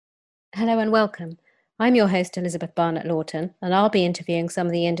Hello and welcome. I'm your host, Elizabeth Barnett-Lawton, and I'll be interviewing some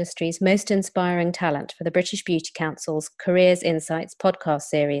of the industry's most inspiring talent for the British Beauty Council's Careers Insights podcast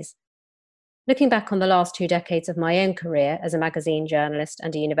series. Looking back on the last 2 decades of my own career as a magazine journalist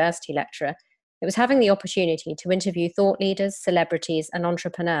and a university lecturer, it was having the opportunity to interview thought leaders, celebrities, and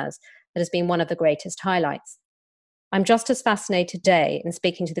entrepreneurs that has been one of the greatest highlights. I'm just as fascinated today in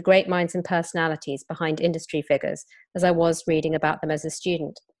speaking to the great minds and personalities behind industry figures as I was reading about them as a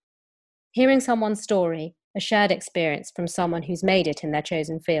student. Hearing someone's story, a shared experience from someone who's made it in their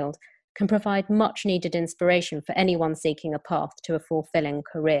chosen field, can provide much needed inspiration for anyone seeking a path to a fulfilling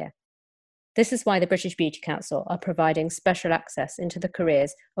career. This is why the British Beauty Council are providing special access into the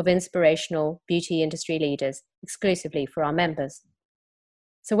careers of inspirational beauty industry leaders exclusively for our members.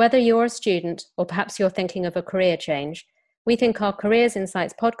 So whether you're a student or perhaps you're thinking of a career change, we think our Careers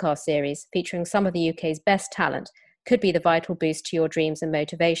Insights podcast series featuring some of the UK's best talent could be the vital boost to your dreams and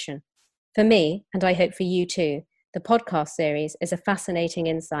motivation. For me, and I hope for you too, the podcast series is a fascinating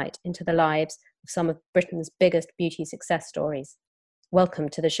insight into the lives of some of Britain's biggest beauty success stories. Welcome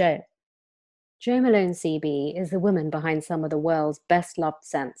to the show. Jo Malone CB is the woman behind some of the world's best-loved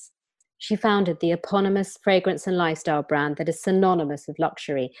scents. She founded the eponymous fragrance and lifestyle brand that is synonymous with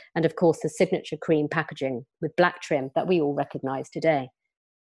luxury and, of course, the signature cream packaging with black trim that we all recognise today.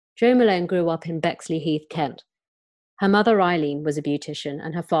 Jo Malone grew up in Bexley Heath, Kent. Her mother, Eileen, was a beautician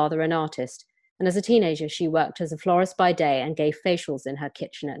and her father an artist, and as a teenager she worked as a florist by day and gave facials in her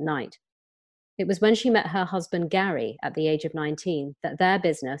kitchen at night. It was when she met her husband, Gary, at the age of 19, that their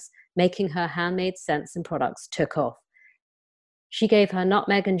business, making her handmade scents and products, took off. She gave her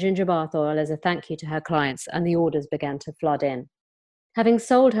nutmeg and ginger bath oil as a thank you to her clients, and the orders began to flood in. Having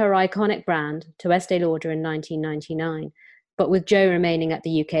sold her iconic brand to Estee Lauder in 1999, but with Jo remaining at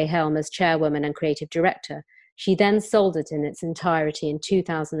the UK helm as chairwoman and creative director, she then sold it in its entirety in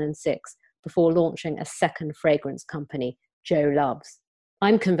 2006 before launching a second fragrance company, Jo Loves.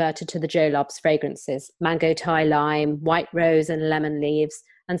 I'm converted to the Jo Loves fragrances, mango Thai lime, white rose and lemon leaves,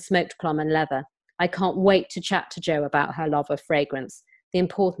 and smoked plum and leather. I can't wait to chat to Jo about her love of fragrance, the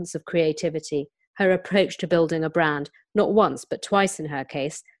importance of creativity, her approach to building a brand, not once but twice in her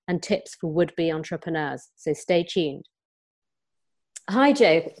case, and tips for would-be entrepreneurs. So stay tuned. Hi,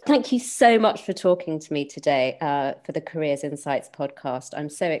 Jo. Thank you so much for talking to me today for the Careers Insights podcast. I'm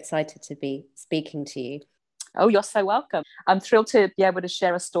so excited to be speaking to you. Oh, you're so welcome. I'm thrilled to be able to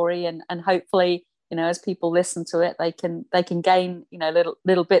share a story and hopefully, as people listen to it, they can gain,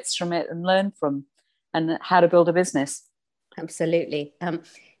 little bits from it and learn from and how to build a business. Absolutely.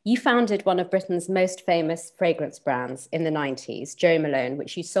 You founded one of Britain's most famous fragrance brands in the 90s, Jo Malone,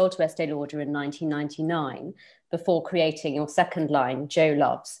 which you sold to Estee Lauder in 1999 before creating your second line, Jo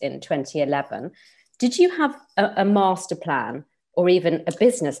Loves, in 2011. Did you have a master plan or even a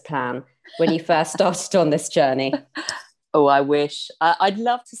business plan when you first started on this journey? Oh, I wish. I'd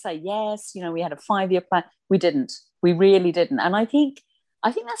love to say yes. We had a 5-year plan. We didn't. We really didn't. And I think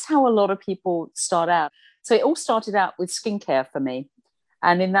that's how a lot of people start out. So it all started out with skincare for me.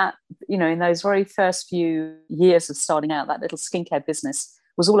 And in that, in those very first few years of starting out, that little skincare business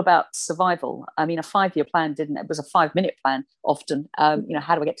was all about survival. I mean, a 5-year plan it was a 5-minute plan often. How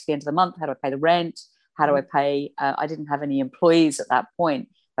do I get to the end of the month? How do I pay the rent? How do I pay? I didn't have any employees at that point,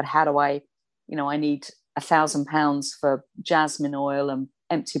 but how do I need £1,000 for jasmine oil and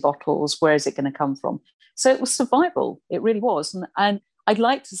empty bottles. Where is it going to come from? So it was survival. It really was. And I'd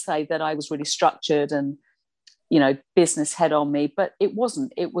like to say that I was really structured and, business head on me, but it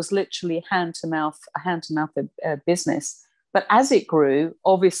wasn't. It was literally a hand to mouth business. But as it grew,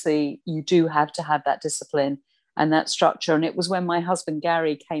 obviously you do have to have that discipline and that structure. And it was when my husband,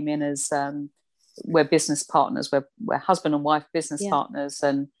 Gary, came in as we're business partners, we're husband and wife business partners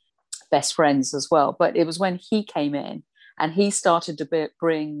and best friends as well. But it was when he came in and he started to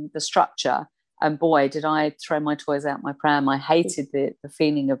bring the structure. And boy, did I throw my toys out my pram. I hated the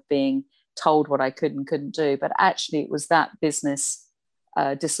feeling of being told what I could and couldn't do. But actually, it was that business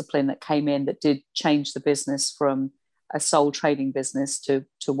discipline that came in that did change the business from a sole trading business to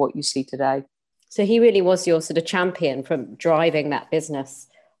what you see today. So he really was your sort of champion from driving that business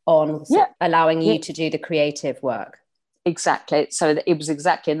on, allowing you to do the creative work. Exactly. So it was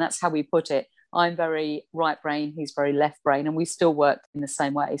exactly, and that's how we put it. I'm very right brain, he's very left brain, and we still work in the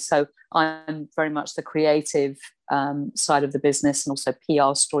same way. So I'm very much the creative side of the business and also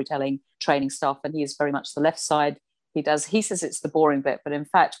PR, storytelling, training stuff, and he is very much the left side. He says it's the boring bit, but in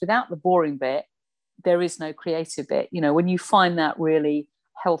fact, without the boring bit, there is no creative bit. When you find that really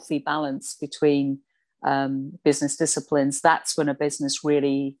healthy balance between business disciplines, that's when a business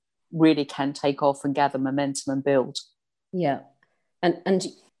really, really can take off and gather momentum and build. Yeah. And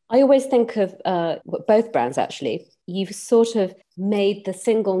I always think of both brands, actually. You've sort of made the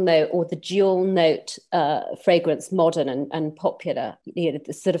single note or the dual note fragrance modern and popular. You know,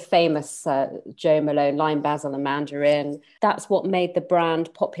 the sort of famous Jo Malone lime basil and mandarin. That's what made the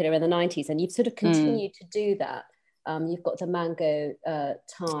brand popular in the 90s. And you've sort of continued to do that. You've got the mango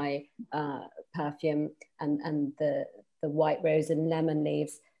Thai perfume and the white rose and lemon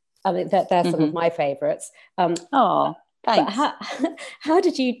leaves. I mean, they're some of my favorites. Oh, thanks. But how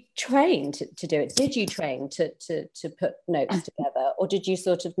did you train to do it? Did you train to put notes together, or did you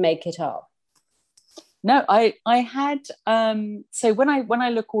sort of make it up? No, I had. So when I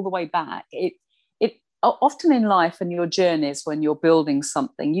look all the way back, it often in life and your journeys when you're building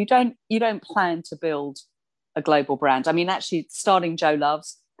something, you don't plan to build a global brand. I mean, actually, starting Jo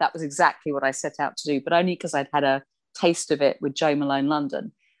Loves, that was exactly what I set out to do, but only because I'd had a taste of it with Jo Malone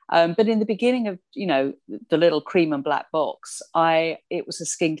London. But in the beginning of, you know, the little cream and black box, it was a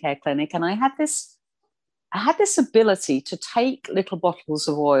skincare clinic, and I had this ability to take little bottles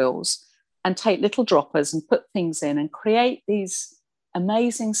of oils and take little droppers and put things in and create these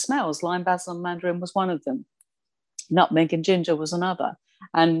amazing smells. Lime basil and mandarin was one of them. Nutmeg and ginger was another.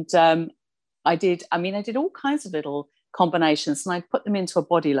 And I did all kinds of little combinations, and I'd put them into a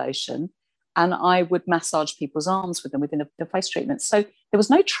body lotion, and I would massage people's arms with them within the face treatment. So there was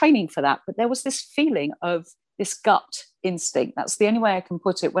no training for that, but there was this feeling of this gut instinct. That's the only way I can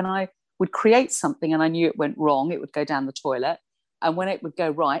put it. When I would create something and I knew it went wrong, it would go down the toilet. And when it would go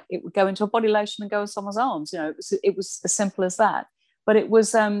right, it would go into a body lotion and go on someone's arms. You know, it was as simple as that. But it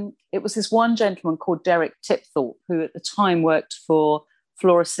was this one gentleman called Derek Tipthorpe, who at the time worked for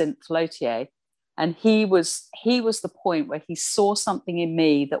Florissant Flotier. And he was the point where he saw something in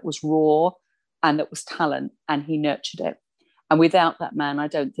me that was raw and that was talent, and he nurtured it. And without that man, I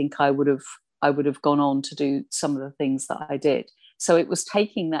don't think I would have gone on to do some of the things that I did. So it was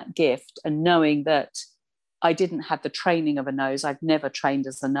taking that gift and knowing that I didn't have the training of a nose. I've never trained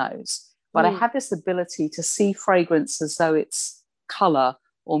as a nose, but I had this ability to see fragrance as though it's color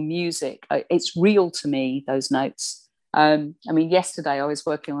or music. It's real to me, those notes. I mean, yesterday I was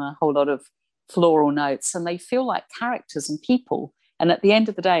working on a whole lot of floral notes, and they feel like characters and people. And at the end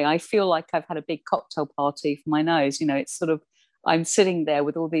of the day, I feel like I've had a big cocktail party for my nose. You know, it's sort of, I'm sitting there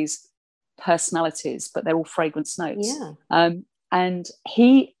with all these personalities, but they're all fragrance notes. Yeah. And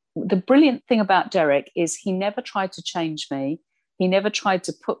the brilliant thing about Derek is he never tried to change me. He never tried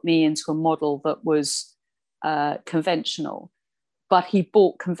to put me into a model that was conventional, but he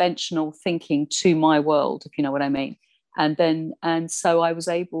brought conventional thinking to my world, if you know what I mean. And so I was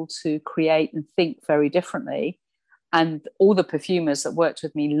able to create and think very differently. And all the perfumers that worked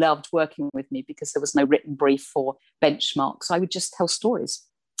with me loved working with me because there was no written brief or benchmarks. I would just tell stories,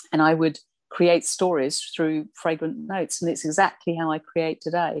 and I would create stories through fragrant notes. And it's exactly how I create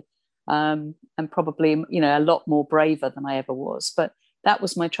today. And probably, you know, a lot more braver than I ever was. But that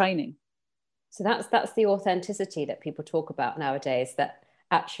was my training. So that's the authenticity that people talk about nowadays, that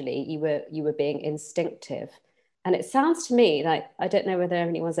actually you were being instinctive. And it sounds to me like, I don't know whether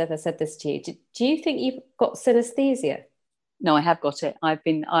anyone's ever said this to you. Do you think you've got synesthesia? No, I have got it. I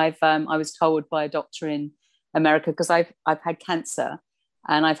was told by a doctor in America, because I've had cancer,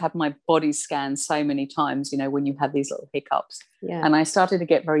 and I've had my body scanned so many times, you know, when you have these little hiccups. Yeah. And I started to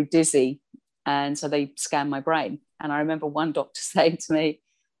get very dizzy. And so they scanned my brain. And I remember one doctor saying to me,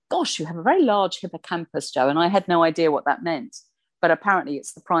 "Gosh, you have a very large hippocampus, Jo." And I had no idea what that meant. But apparently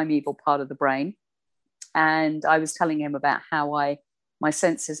it's the primeval part of the brain. And I was telling him about how my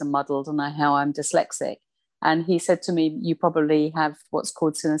senses are muddled and how I'm dyslexic. And he said to me, "You probably have what's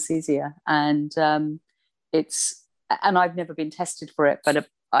called synesthesia." And and I've never been tested for it, but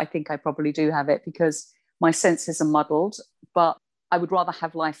I think I probably do have it because my senses are muddled. But I would rather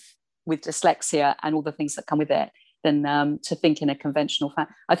have life with dyslexia and all the things that come with it than to think in a conventional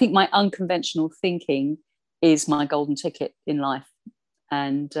fashion. I think my unconventional thinking is my golden ticket in life,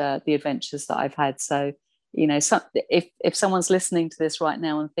 and the adventures that I've had. So, you know, if someone's listening to this right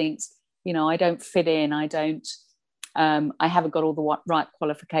now and thinks, you know, I don't fit in, I haven't got all the right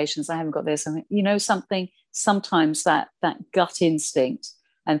qualifications, I haven't got this, and you know, sometimes that gut instinct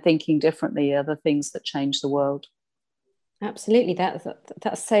and thinking differently are the things that change the world. Absolutely,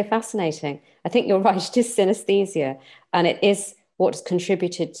 that's so fascinating. I think you're right. It is synesthesia, and it is what's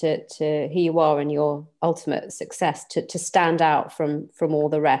contributed to who you are and your ultimate success, to stand out from all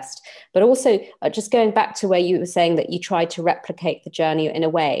the rest. But also, just going back to where you were saying that you tried to replicate the journey in a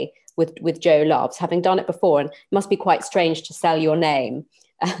way with Jo Loves, having done it before, and it must be quite strange to sell your name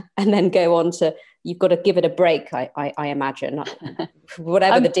and then go on to, you've got to give it a break, I imagine.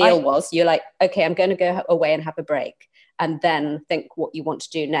 Whatever the deal was, you're like, okay, I'm going to go away and have a break. and then think what you want to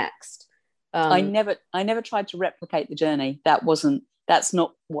do next. I never tried to replicate the journey. That's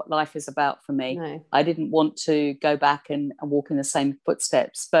not what life is about for me. No. I didn't want to go back and walk in the same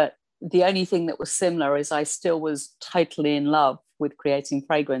footsteps. But the only thing that was similar is I still was totally in love with creating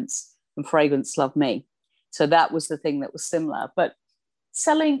fragrance, and fragrance loved me. So that was the thing that was similar. But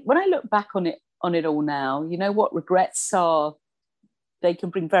selling, when I look back on it all now, you know what regrets are? They can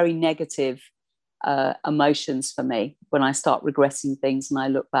bring very negative emotions for me when I start regretting things and I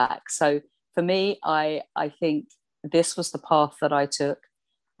look back. So for me, I think this was the path that I took,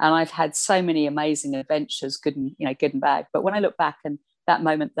 and I've had so many amazing adventures, good and bad. But when I look back and that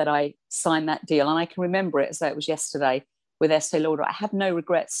moment that I signed that deal, and I can remember it as though it was yesterday with Estee Lauder, I have no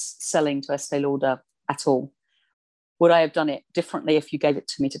regrets selling to Estee Lauder at all. Would I have done it differently if you gave it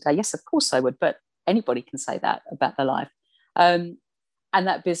to me today? Yes, of course I would. But anybody can say that about their life. And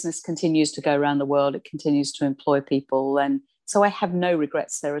that business continues to go around the world. It continues to employ people. And so I have no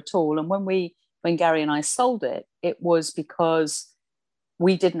regrets there at all. And when Gary and I sold it, it was because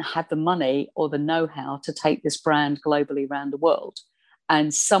we didn't have the money or the know-how to take this brand globally around the world.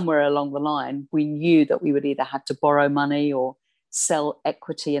 And somewhere along the line, we knew that we would either have to borrow money or sell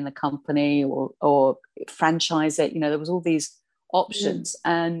equity in the company or franchise it. There was all these options.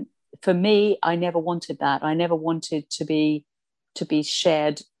 And for me, I never wanted that. I never wanted to be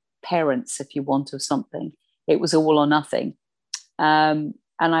shared parents, if you want, of something. It was all or nothing. And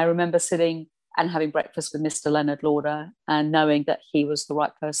I remember sitting and having breakfast with Mr. Leonard Lauder and knowing that he was the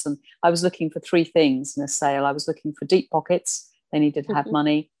right person. I was looking for three things in a sale. I was looking for deep pockets. They needed to have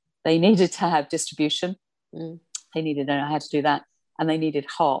money. They needed to have distribution. They needed to know how to do that. And they needed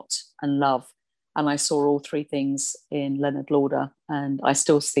heart and love. And I saw all three things in Leonard Lauder, and I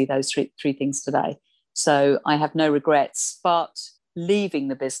still see those three things today. So I have no regrets. But leaving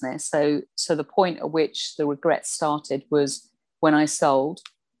the business, so the point at which the regrets started was when I sold,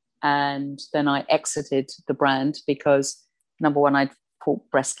 and then I exited the brand because, number one, I'd fought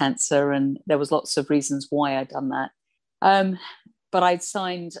breast cancer, and there was lots of reasons why I'd done that. But I'd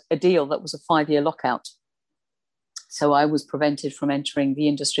signed a deal that was a 5-year lockout. So I was prevented from entering the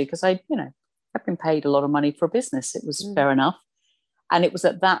industry because I'd been paid a lot of money for a business. It was fair enough. And it was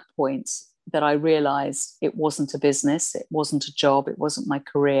at that point that I realized it wasn't a business. It wasn't a job. It wasn't my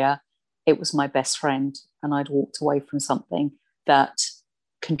career. It was my best friend. And I'd walked away from something that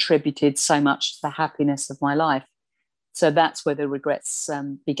contributed so much to the happiness of my life. So that's where the regrets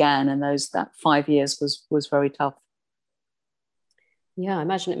began. And that 5 years was very tough. Yeah, I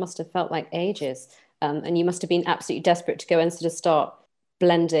imagine it must have felt like ages. And you must have been absolutely desperate to go and sort of start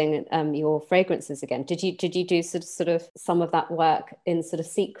blending your fragrances again. Did you do sort of some of that work in sort of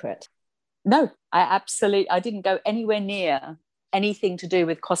secret? No, I didn't go anywhere near anything to do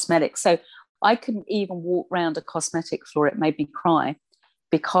with cosmetics. So I couldn't even walk around a cosmetic floor. It made me cry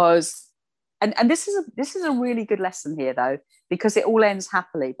because, and this is a really good lesson here though, because it all ends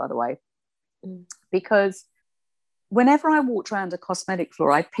happily, by the way, because whenever I walked around a cosmetic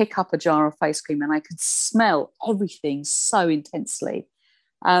floor, I'd pick up a jar of face cream and I could smell everything so intensely.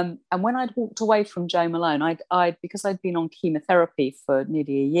 And when I'd walked away from Jo Malone, because I'd been on chemotherapy for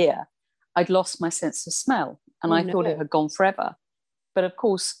nearly a year, I'd lost my sense of smell, and I thought it had gone forever. But of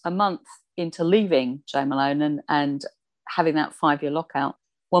course, a month into leaving Jo Malone and having that 5-year lockout,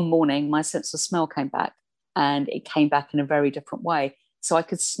 one morning my sense of smell came back, and it came back in a very different way. So I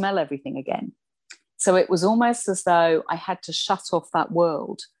could smell everything again. So it was almost as though I had to shut off that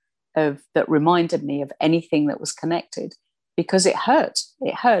world that reminded me of anything that was connected, because it hurt,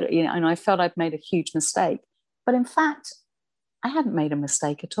 and I felt I'd made a huge mistake. But in fact, I hadn't made a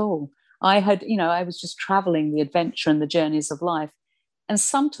mistake at all. I was just traveling the adventure and the journeys of life. And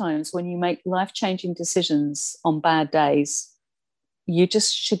sometimes when you make life-changing decisions on bad days, you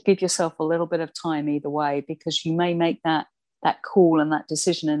just should give yourself a little bit of time either way, because you may make that call and that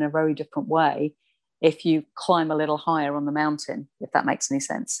decision in a very different way if you climb a little higher on the mountain, if that makes any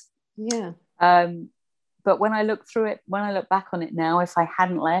sense. Yeah. But when I look back on it now, if I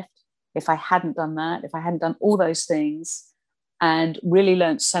hadn't left, if I hadn't done that, if I hadn't done all those things and really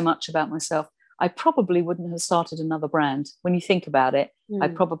learned so much about myself, I probably wouldn't have started another brand. When you think about it, I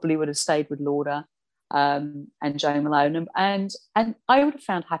probably would have stayed with Lauder and Jo Malone, and I would have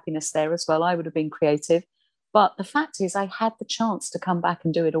found happiness there as well. I would have been creative. But the fact is, I had the chance to come back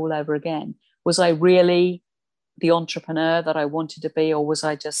and do it all over again. Was I really the entrepreneur that I wanted to be, or was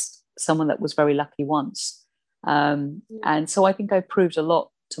I just someone that was very lucky once? And so I think I proved a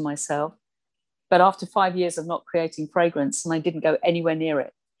lot to myself. But after 5 years of not creating fragrance, and I didn't go anywhere near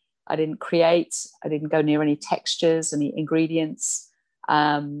it, I didn't go near any textures, any ingredients.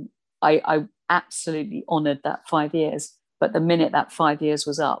 I absolutely honoured that 5 years. But the minute that 5 years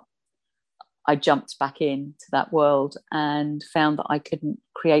was up, I jumped back into that world and found that I couldn't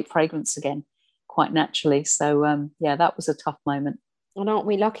create fragrance again quite naturally. So yeah, that was a tough moment. And aren't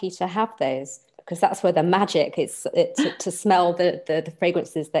we lucky to have those? Because that's where the magic is, to smell the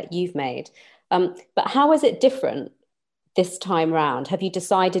fragrances that you've made. But how is it different this time round? Have you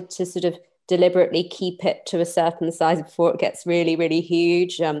decided to sort of deliberately keep it to a certain size before it gets really, really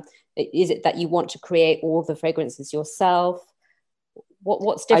huge? Is it that you want to create all the fragrances yourself?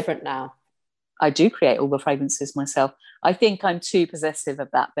 What's different now? I do create all the fragrances myself. I think I'm too possessive of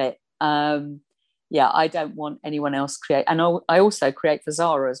that bit. Yeah, I don't want anyone else create. And I also create for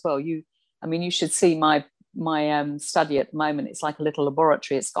Zara as well. You should see my study at the moment. It's like a little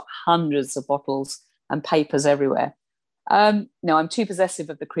laboratory. It's got hundreds of bottles and papers everywhere. No, I'm too possessive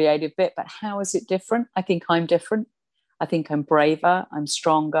of the creative bit, but how is it different? I think I'm different. I think I'm braver. I'm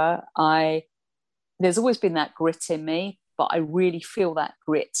stronger. There's always been that grit in me, but I really feel that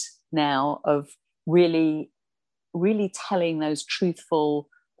grit now of really, really telling those truthful,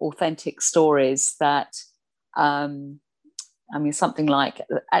 authentic stories that, something like,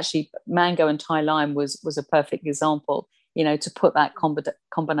 actually Mango and Thai Lime was a perfect example, to put that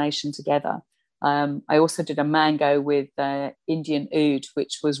combination together. I also did a mango with Indian oud,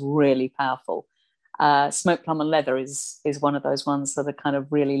 which was really powerful. Smoked plum and leather is one of those ones that are kind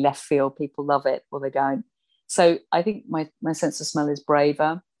of really left field. People love it or they don't. So I think my sense of smell is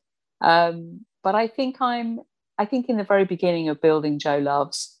braver. But I think in the very beginning of building Jo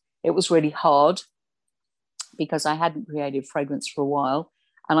Loves, it was really hard because I hadn't created fragrance for a while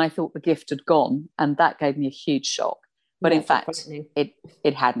and I thought the gift had gone, and that gave me a huge shock. But in fact,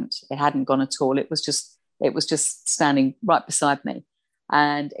 it hadn't gone at all. It was just standing right beside me,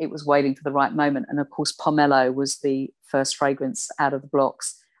 and it was waiting for the right moment. And of course, Pomelo was the first fragrance out of the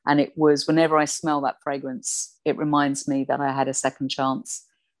blocks. And it was, whenever I smell that fragrance, it reminds me that I had a second chance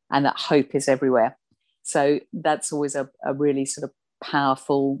and that hope is everywhere. So that's always a really sort of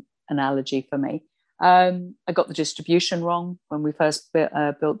powerful analogy for me. I got the distribution wrong when we first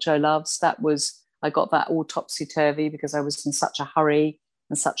built Jo Loves. I got that all topsy-turvy because I was in such a hurry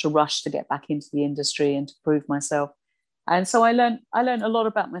and such a rush to get back into the industry and to prove myself. And so I learned a lot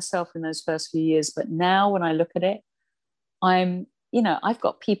about myself in those first few years. But now when I look at it, I've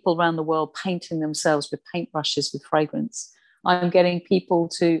got people around the world painting themselves with paintbrushes with fragrance. I'm getting people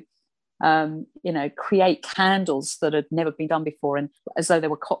to, create candles that had never been done before, and as though they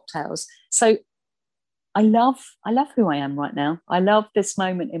were cocktails. So I love who I am right now. I love this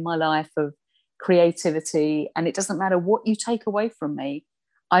moment in my life of creativity, and it doesn't matter what you take away from me.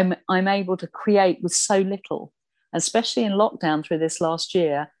 I'm able to create with so little, especially in lockdown through this last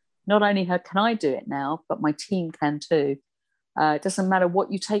year. Not only can I do it now, but my team can too. It doesn't matter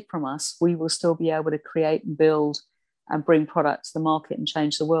what you take from us, we will still be able to create and build and bring products to the market and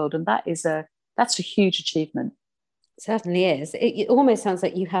change the world. And that's a huge achievement. It certainly is. It almost sounds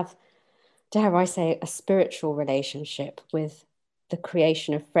like you have, dare I say, a spiritual relationship with the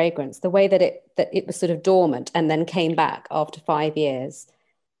creation of fragrance, the way that it was sort of dormant and then came back after 5 years,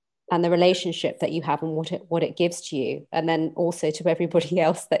 and the relationship that you have and what it gives to you, and then also to everybody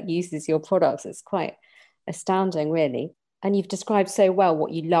else that uses your products. It's quite astounding, really. And you've described so well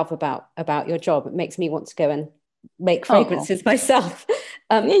what you love about your job. It makes me want to go and make fragrances myself.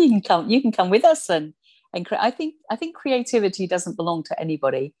 Yeah, you can come with us and I think creativity doesn't belong to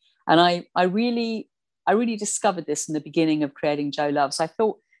anybody. And I really discovered this in the beginning of creating Jo Loves. I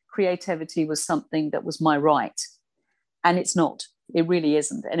thought creativity was something that was my right, and it's not. It really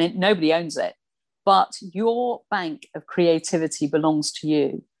isn't, and nobody owns it. But your bank of creativity belongs to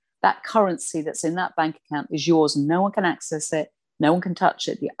you. That currency that's in that bank account is yours, and no one can access it. No one can touch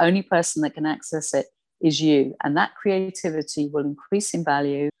it. The only person that can access it is you. And that creativity will increase in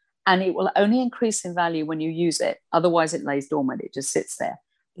value, and it will only increase in value when you use it. Otherwise, it lays dormant. It just sits there.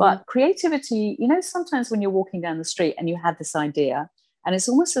 But creativity, sometimes when you're walking down the street and you have this idea, and it's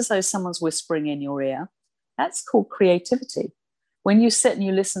almost as though someone's whispering in your ear, that's called creativity. When you sit and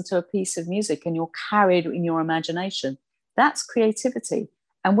you listen to a piece of music and you're carried in your imagination, that's creativity.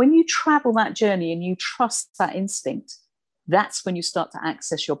 And when you travel that journey and you trust that instinct, that's when you start to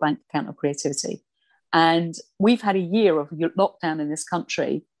access your bank account of creativity. And we've had a year of lockdown in this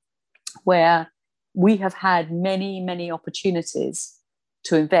country where we have had many, many opportunities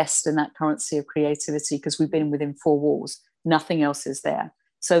to invest in that currency of creativity because we've been within four walls. Nothing else is there.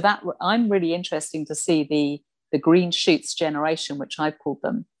 So that I'm really interested to see the green shoots generation, which I've called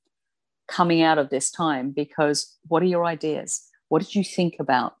them, coming out of this time, because what are your ideas? What did you think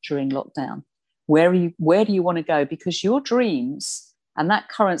about during lockdown? Where do you want to go? Because your dreams And that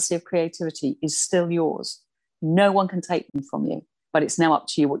currency of creativity is still yours. No one can take them from you, but it's now up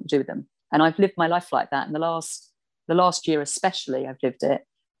to you what you do with them. And I've lived my life like that. In the last year especially, I've lived it.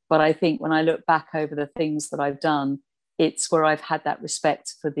 But I think when I look back over the things that I've done, it's where I've had that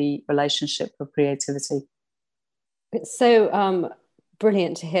respect for the relationship of creativity. It's so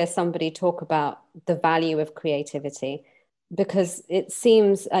brilliant to hear somebody talk about the value of creativity, because it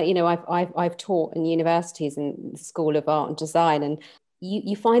seems, I've taught in universities and the School of Art and Design, and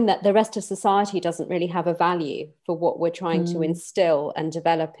you find that the rest of society doesn't really have a value for what we're trying to instill and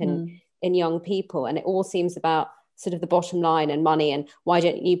develop in young people. And it all seems about sort of the bottom line and money, and why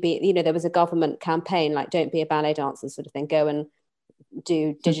don't you be, there was a government campaign like don't be a ballet dancer sort of thing, go and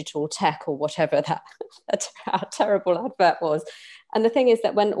do digital tech or whatever that terrible advert was. And the thing is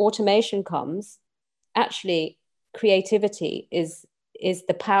that when automation comes, actually creativity is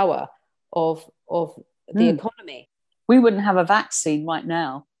the power of the economy. We wouldn't have a vaccine right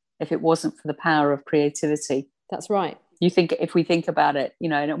now if it wasn't for the power of creativity. That's right. If we think about it,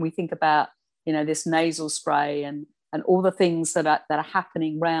 and we think about, this nasal spray and all the things that are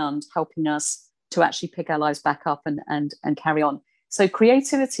happening around, helping us to actually pick our lives back up and carry on. So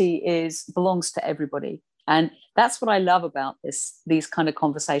creativity belongs to everybody. And that's what I love about these kind of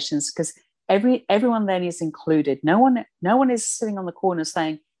conversations, because everyone then is included. No one is sitting on the corner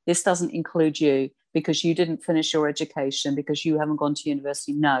saying, this doesn't include you because you didn't finish your education, because you haven't gone to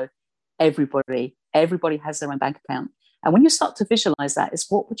university. No, everybody has their own bank account. And when you start to visualize that, it's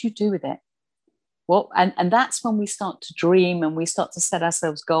what would you do with it? And that's when we start to dream and we start to set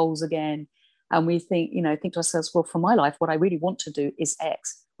ourselves goals again. And we think to ourselves, well, for my life, what I really want to do is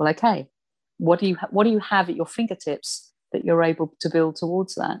X. Well, okay, what do you have at your fingertips that you're able to build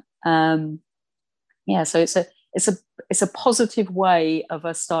towards that? So it's a positive way of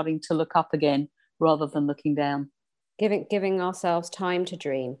us starting to look up again rather than looking down. Giving ourselves time to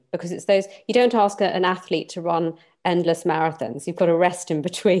dream, because it's those, you don't ask an athlete to run endless marathons. You've got to rest in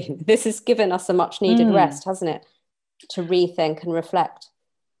between. This has given us a much needed rest, hasn't it? To rethink and reflect.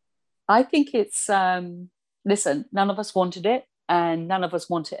 I think it's, listen, none of us wanted it and none of us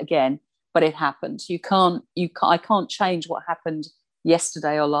want it again, but it happened. I can't change what happened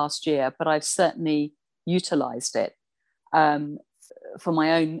yesterday or last year, but I've certainly utilized it for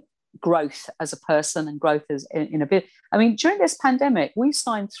my own growth as a person and growth as in a bit. I mean, during this pandemic, we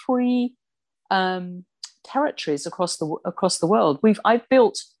signed 3 territories across the world. I've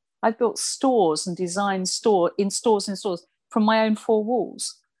built stores and designed stores from my own 4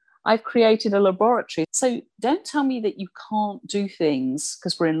 walls. I've created a laboratory. So don't tell me that you can't do things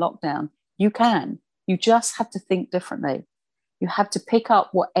because we're in lockdown. You can. You just have to think differently. You have to pick up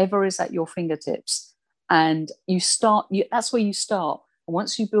whatever is at your fingertips, and that's where you start. And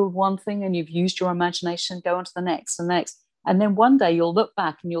once you build one thing and you've used your imagination, go on to the next and next. And then one day you'll look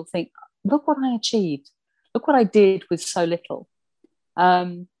back and you'll think, look what I achieved. Look what I did with so little.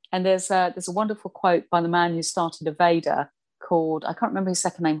 And there's a wonderful quote by the man who started Aveda called, I can't remember his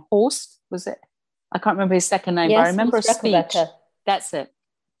second name, Horst, was it? I can't remember his second name, yes, but I remember a speech. Rebecca. That's it.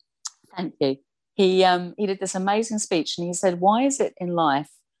 Thank you. He did this amazing speech, and he said, why is it in life,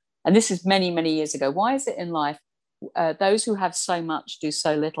 and this is many, many years ago, why is it in life those who have so much do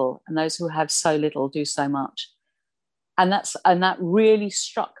so little, and those who have so little do so much? And that really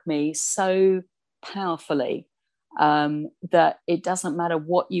struck me so powerfully, that it doesn't matter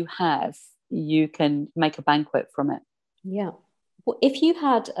what you have, you can make a banquet from it. Yeah. Well, if you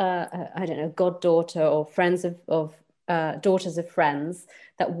had, I don't know, goddaughter or friends of daughters of friends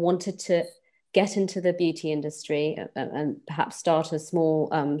that wanted to get into the beauty industry and perhaps start a small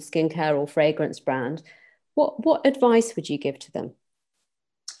skincare or fragrance brand, what advice would you give to them?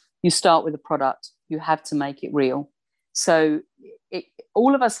 You start with a product. You have to make it real. So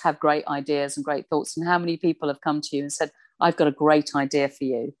all of us have great ideas and great thoughts. And how many people have come to you and said, I've got a great idea for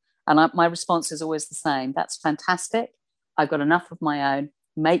you? And my response is always the same. That's fantastic. I've got enough of my own.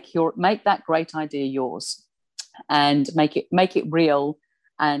 Make that great idea yours, and make it real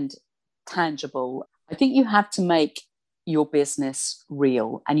and tangible. I think you have to make your business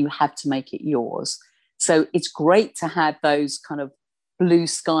real, and you have to make it yours. So it's great to have those kind of blue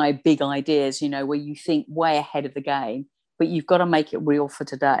sky big ideas, where you think way ahead of the game, but you've got to make it real for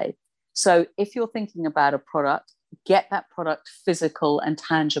today. So if you're thinking about a product, get that product physical and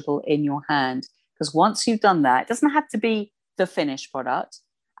tangible in your hand. Because once you've done that, it doesn't have to be the finished product,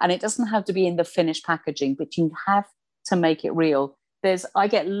 and it doesn't have to be in the finished packaging, but you have to make it real. I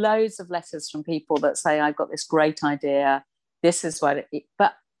get loads of letters from people that say, I've got this great idea. This is what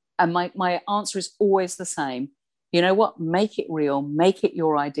and my answer is always the same. You know what? Make it real. Make it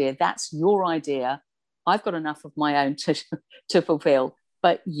your idea. That's your idea. I've got enough of my own to fulfill.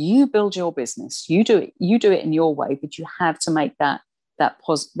 But you build your business. You do it in your way, but you have to make that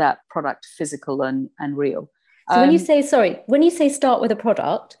product physical and real. So when you say start with a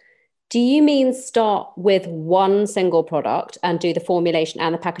product, do you mean start with one single product and do the formulation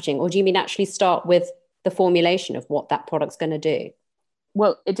and the packaging, or do you mean actually start with the formulation of what that product's going to do?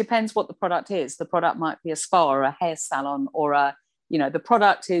 Well, it depends what the product is. The product might be a spa or a hair salon, or the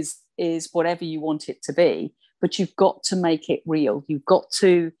product is whatever you want it to be, but you've got to make it real. You've got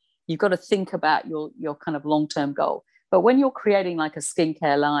to think about your kind of long-term goal. But when you're creating like a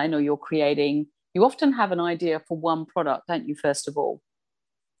skincare line, or you often have an idea for one product, don't you, first of all?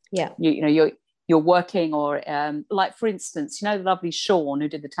 Yeah. You're working, or like, for instance, the lovely Sean who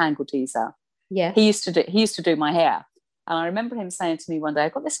did the Tangle teaser. Yeah. He used to do my hair. And I remember him saying to me one day,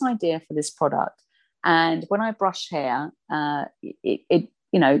 I've got this idea for this product. And when I brush hair, it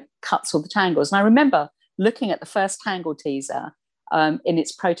cuts all the tangles. And I remember looking at the first Tangle teaser in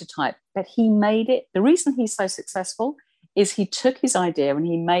its prototype, but he made it. The reason he's so successful is he took his idea and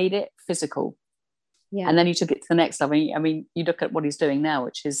he made it physical. Yeah. And then he took it to the next level. I mean, you look at what he's doing now,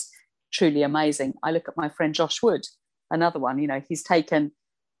 which is truly amazing. I look at my friend Josh Wood, another one. He's taken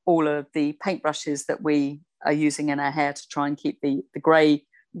all of the paintbrushes that we are using in our hair to try and keep the grey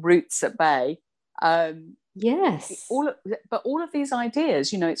roots at bay. Yes. All of these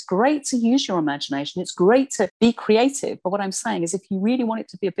ideas, it's great to use your imagination. It's great to be creative. But what I'm saying is, if you really want it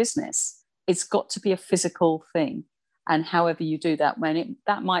to be a business, it's got to be a physical thing. And however you do that,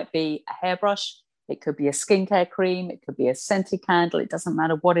 that might be a hairbrush, it could be a skincare cream, it could be a scented candle, it doesn't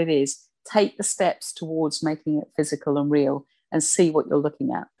matter what it is. Take the steps towards making it physical and real and see what you're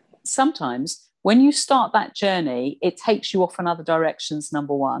looking at. Sometimes when you start that journey, it takes you off in other directions,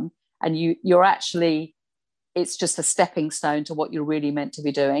 number one, and you're actually, it's just a stepping stone to what you're really meant to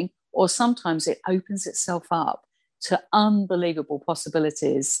be doing. Or sometimes it opens itself up to unbelievable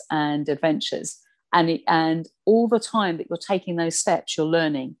possibilities and adventures. And all the time that you're taking those steps, you're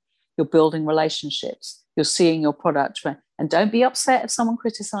learning, you're building relationships, you're seeing your product. And don't be upset if someone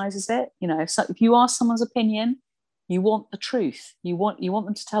criticizes it. If you ask someone's opinion, you want the truth. You want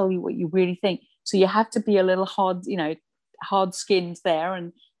them to tell you what you really think. So you have to be a little hard-skinned there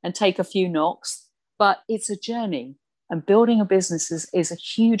and take a few knocks. But it's a journey, and building a business is a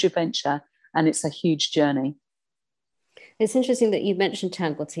huge adventure, and it's a huge journey. It's interesting that you mentioned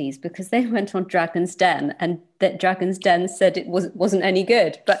Tangle Teas, because they went on Dragon's Den, and that Dragon's Den said it wasn't any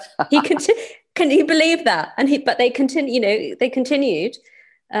good. But can you believe that? But they continue. They continued,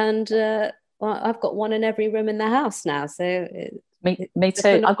 and I've got one in every room in the house now. So me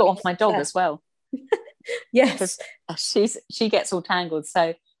too. I've got one for my dog as well. Yes, she gets all tangled,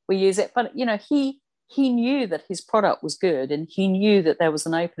 so we use it. But he knew that his product was good, and he knew that there was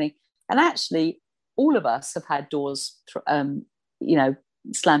an opening. And actually, all of us have had doors,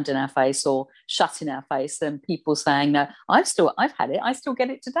 slammed in our face or shut in our face, and people saying, "No, I've had it. I still get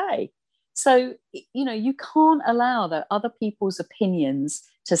it today." So you can't allow that other people's opinions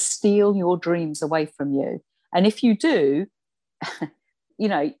to steal your dreams away from you. And if you do,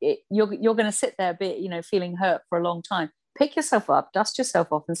 you're going to sit there a bit, feeling hurt for a long time. Pick yourself up, dust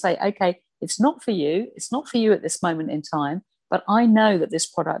yourself off, and say, "Okay, it's not for you. It's not for you at this moment in time. But I know that this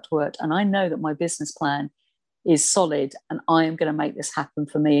product worked, and I know that my business plan is solid, and I am going to make this happen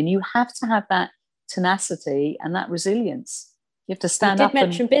for me." And you have to have tenacity and that resilience. You have to stand up. You did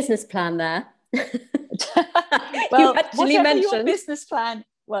mention business plan there. Well, whatever your business plan.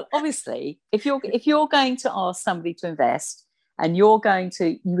 Well, obviously, if you're going to ask somebody to invest, and you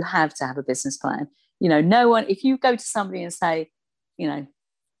have to have a business plan. No one. If you go to somebody and say, can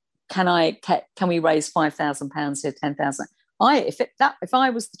we raise £5,000 here, 10,000? If I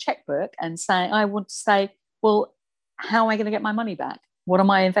was the checkbook and I want to say, well, how am I going to get my money back? What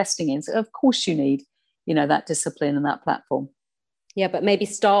am I investing in? So of course you need, that discipline and that platform. Yeah, but maybe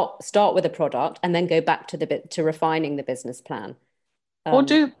start with a product and then go back to refining the business plan. Or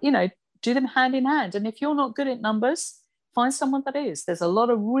do them hand in hand. And if you're not good at numbers, find someone that is. There's a lot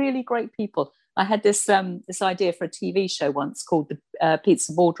of really great people. I had this idea for a TV show once called the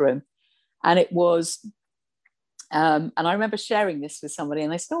Pizza Boardroom, and it was. And I remember sharing this with somebody,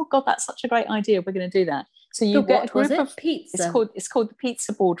 and they said, "Oh God, that's such a great idea. We're going to do that." So you get a group of pizza. It's called the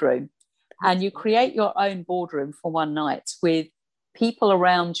Pizza Boardroom, and you create your own boardroom for one night with people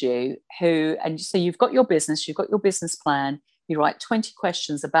around you so you've got your business, you've got your business plan. You write 20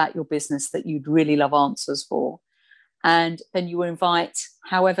 questions about your business that you'd really love answers for, and then you invite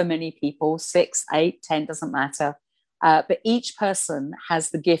however many people, 6, 8, 10, doesn't matter. But each person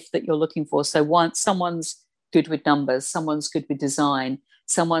has the gift that you're looking for. So once someone's good with numbers, someone's good with design,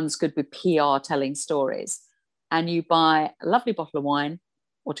 someone's good with PR, telling stories. And you buy a lovely bottle of wine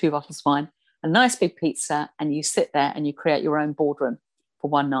or 2 bottles of wine, a nice big pizza, and you sit there and you create your own boardroom for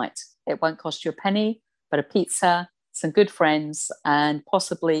one night. It won't cost you a penny, but a pizza, some good friends, and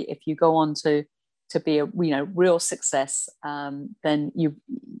possibly if you go on to be a real success, then you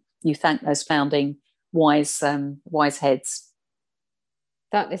thank those founding wise heads.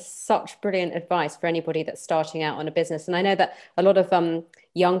 That is such brilliant advice for anybody that's starting out on a business. And I know that a lot of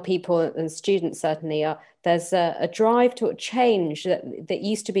young people and students certainly there's a drive to a change that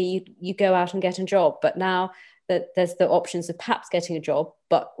used to be you go out and get a job, but now that there's the options of perhaps getting a job,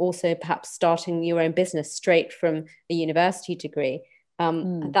 but also perhaps starting your own business straight from a university degree.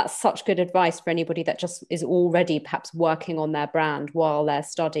 That's such good advice for anybody that just is already perhaps working on their brand while they're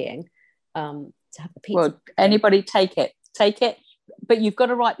studying. To have the pizza. Well, anybody take it, but you've got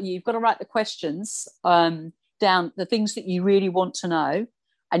to write the questions down, the things that you really want to know,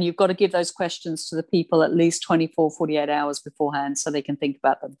 and you've got to give those questions to the people at least 24, 48 hours beforehand so they can think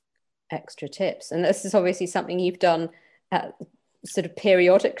about them. Extra tips. And this is obviously something you've done sort of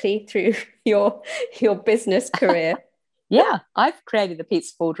periodically through your business career. Yeah, I've created the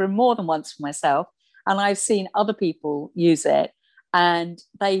pizza boardroom more than once for myself, and I've seen other people use it, and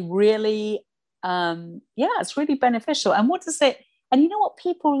they really, it's really beneficial. And what does it? And you know what?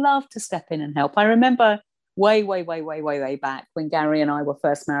 People love to step in and help. I remember way back when Gary and I were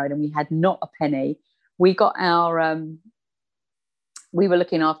first married, and we had not a penny. We got our, we were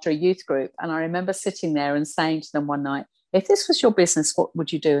looking after a youth group, and I remember sitting there and saying to them one night, "If this was your business, what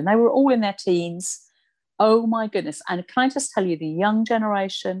would you do?" And they were all in their teens. Oh my goodness. And can I just tell you, the young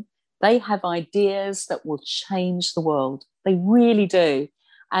generation, they have ideas that will change the world. They really do.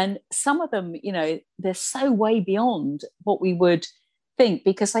 And some of them, they're so way beyond what we would think,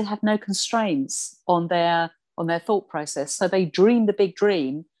 because they have no constraints on their thought process. So they dream the big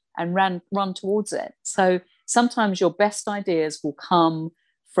dream and run towards it. So sometimes your best ideas will come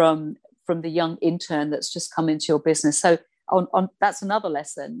from the young intern that's just come into your business. So on that's another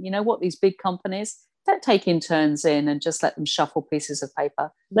lesson. You know what? These big companies, don't take interns in and just let them shuffle pieces of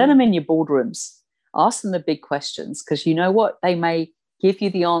paper. Let them in your boardrooms. Ask them the big questions, because you know what? They may give you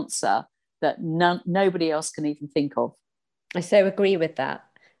the answer that nobody else can even think of. I so agree with that.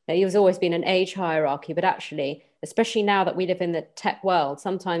 There's always been an age hierarchy, but actually, especially now that we live in the tech world,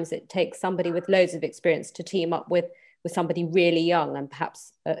 sometimes it takes somebody with loads of experience to team up with somebody really young and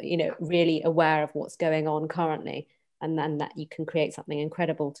perhaps, really aware of what's going on currently. And then that you can create something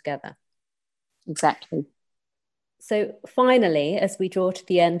incredible together. Exactly. So finally, as we draw to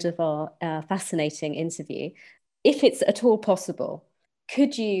the end of our fascinating interview, if it's at all possible,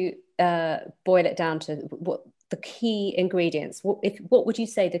 could you boil it down to what the key ingredients? What would you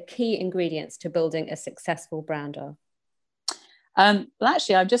say the key ingredients to building a successful brand are? Well,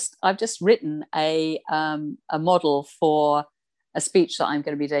 actually, I've just written a model for a speech that I'm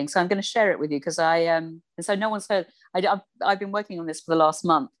going to be doing. So I'm going to share it with you, because and so no one's heard. I've been working on this for the last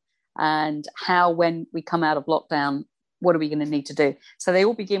month, and how, when we come out of lockdown, what are we going to need to do? So they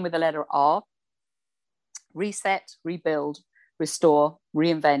all begin with the letter R: reset, rebuild, restore,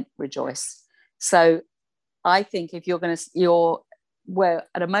 reinvent, rejoice. So I think if we're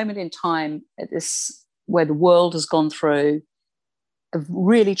at a moment in time where the world has gone through a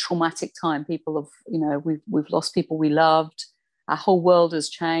really traumatic time. People have, we've lost people we loved. Our whole world has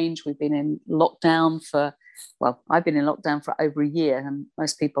changed. We've been in lockdown I've been in lockdown for over a year, and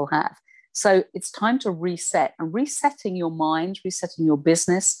most people have. So it's time to reset, and resetting your mind, resetting your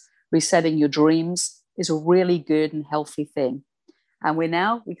business, resetting your dreams is a really good and healthy thing. And we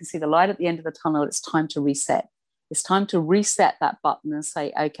can see the light at the end of the tunnel. It's time to reset. It's time to reset that button and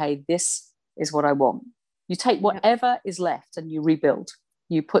say, okay, this is what I want. You take whatever is left and you rebuild.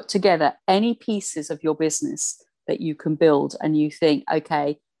 You put together any pieces of your business that you can build, and you think,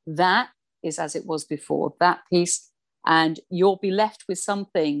 okay, that is as it was before, that piece, and you'll be left with some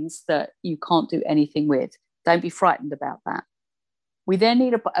things that you can't do anything with. Don't be frightened about that. We then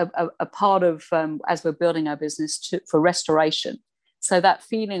need a part of, as we're building our business, for restoration. So that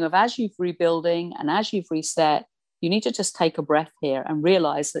feeling of, as you've rebuilding and as you've reset, you need to just take a breath here and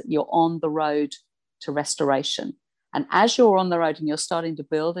realize that you're on the road to restoration. And as you're on the road and you're starting to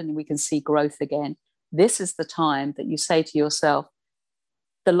build and we can see growth again, this is the time that you say to yourself,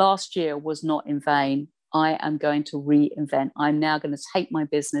 the last year was not in vain. I am going to reinvent. I'm now going to take my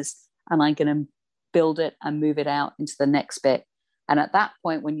business and I'm going to build it and move it out into the next bit. And at that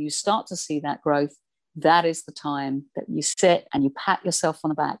point, when you start to see that growth, that is the time that you sit and you pat yourself on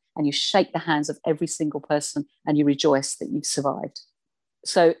the back and you shake the hands of every single person and you rejoice that you've survived.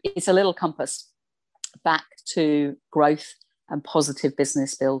 So it's a little compass. back to growth and positive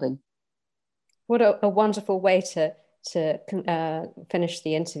business building. What a wonderful way to finish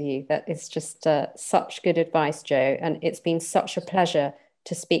the interview. That is just such good advice, Jo. And it's been such a pleasure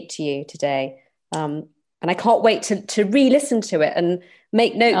to speak to you today. And I can't wait to re-listen to it and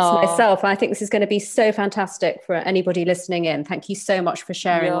make notes myself. I think this is going to be so fantastic for anybody listening in. Thank you so much for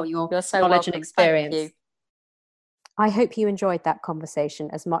sharing all your knowledge and experience. I hope you enjoyed that conversation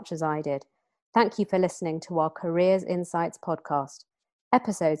as much as I did. Thank you for listening to our Careers Insights podcast.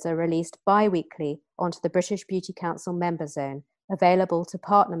 Episodes are released bi-weekly onto the British Beauty Council member zone, available to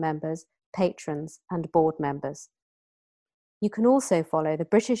partner members, patrons, and board members. You can also follow the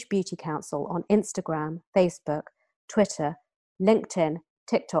British Beauty Council on Instagram, Facebook, Twitter, LinkedIn,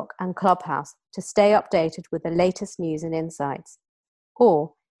 TikTok, and Clubhouse to stay updated with the latest news and insights.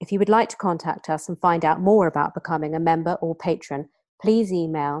 Or, if you would like to contact us and find out more about becoming a member or patron, please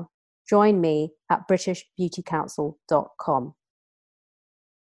email joinme@britishbeautycouncil.com.